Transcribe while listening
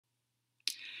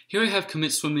Here I have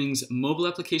Commit Swimming's mobile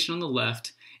application on the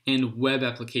left and web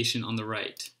application on the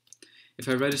right. If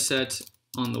I write a set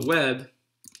on the web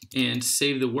and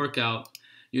save the workout,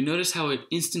 you'll notice how it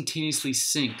instantaneously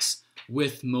syncs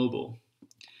with mobile.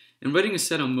 And writing a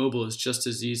set on mobile is just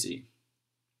as easy.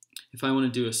 If I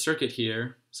want to do a circuit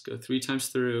here, let's go 3 times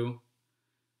through,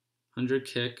 100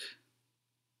 kick,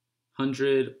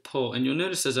 100 pull, and you'll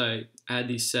notice as I add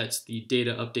these sets, the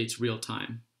data updates real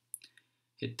time.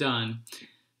 Hit done.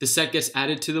 The set gets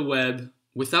added to the web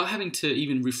without having to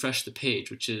even refresh the page,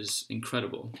 which is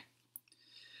incredible.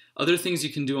 Other things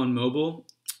you can do on mobile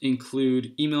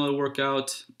include email a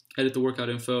workout, edit the workout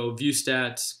info, view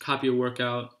stats, copy a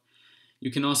workout. You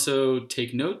can also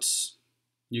take notes.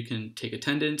 You can take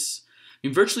attendance. I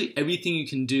mean, virtually everything you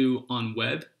can do on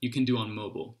web, you can do on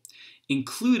mobile,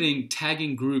 including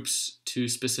tagging groups to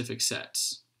specific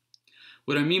sets.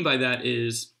 What I mean by that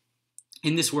is,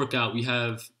 in this workout, we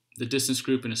have the distance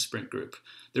group and a sprint group.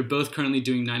 They're both currently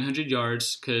doing 900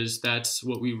 yards because that's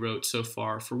what we wrote so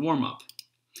far for warm-up.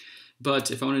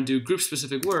 But if I want to do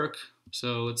group-specific work,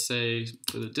 so let's say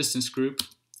for the distance group,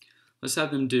 let's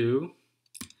have them do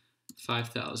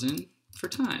 5,000 for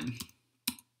time.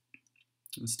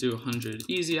 Let's do 100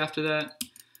 easy after that.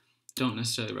 Don't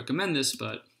necessarily recommend this,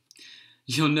 but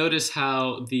you'll notice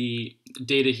how the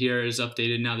data here is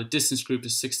updated. Now the distance group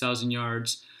is 6,000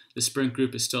 yards. The sprint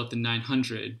group is still at the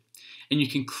 900. And you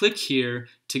can click here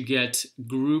to get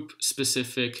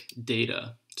group-specific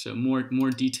data, so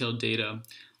more detailed data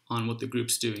on what the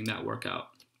group's doing that workout.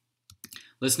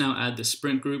 Let's now add the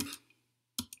sprint group.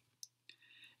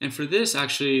 And for this,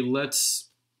 actually, let's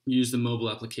use the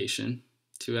mobile application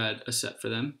to add a set for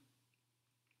them.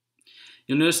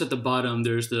 You'll notice at the bottom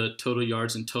there's the total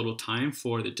yards and total time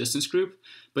for the distance group,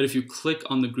 but if you click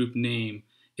on the group name,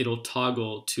 it'll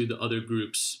toggle to the other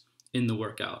groups in the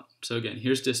workout. So again,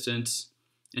 here's distance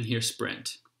and here's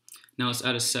sprint. Now let's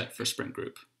add a set for sprint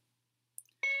group.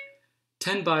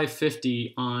 10 by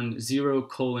 50 on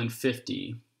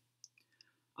 0:50.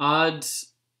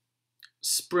 Odds,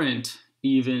 sprint,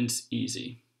 evens,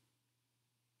 easy.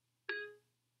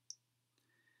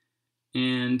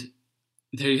 And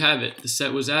there you have it. The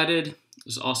set was added. It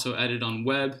was also added on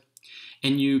web.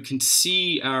 And you can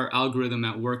see our algorithm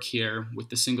at work here with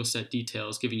the single set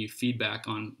details giving you feedback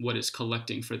on what it's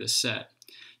collecting for this set.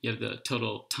 You have the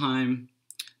total time,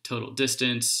 total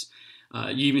distance.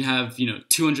 You even have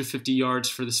 250 yards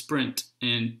for the sprint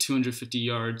and 250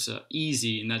 yards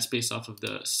easy, and that's based off of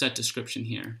the set description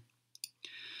here.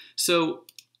 So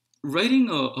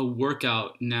writing a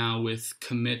workout now with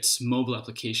Commit's mobile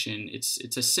application,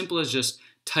 it's as simple as just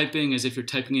typing as if you're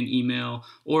typing an email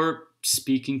or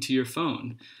speaking to your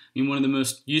phone. I mean, one of the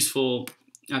most useful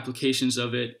applications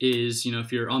of it is,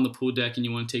 if you're on the pool deck and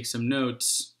you want to take some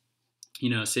notes,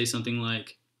 say something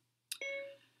like,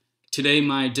 today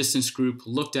my distance group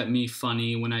looked at me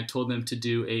funny when I told them to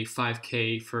do a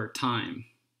 5K for time.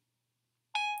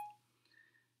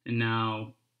 And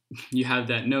now you have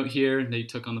that note here that you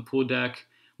took on the pool deck.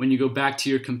 When you go back to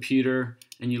your computer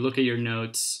and you look at your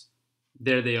notes,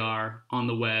 there they are on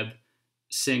the web,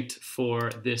 synced for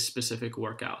this specific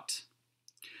workout.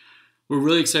 We're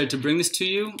really excited to bring this to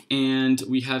you, and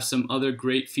we have some other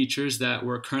great features that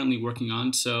we're currently working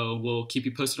on, so we'll keep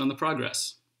you posted on the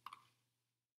progress.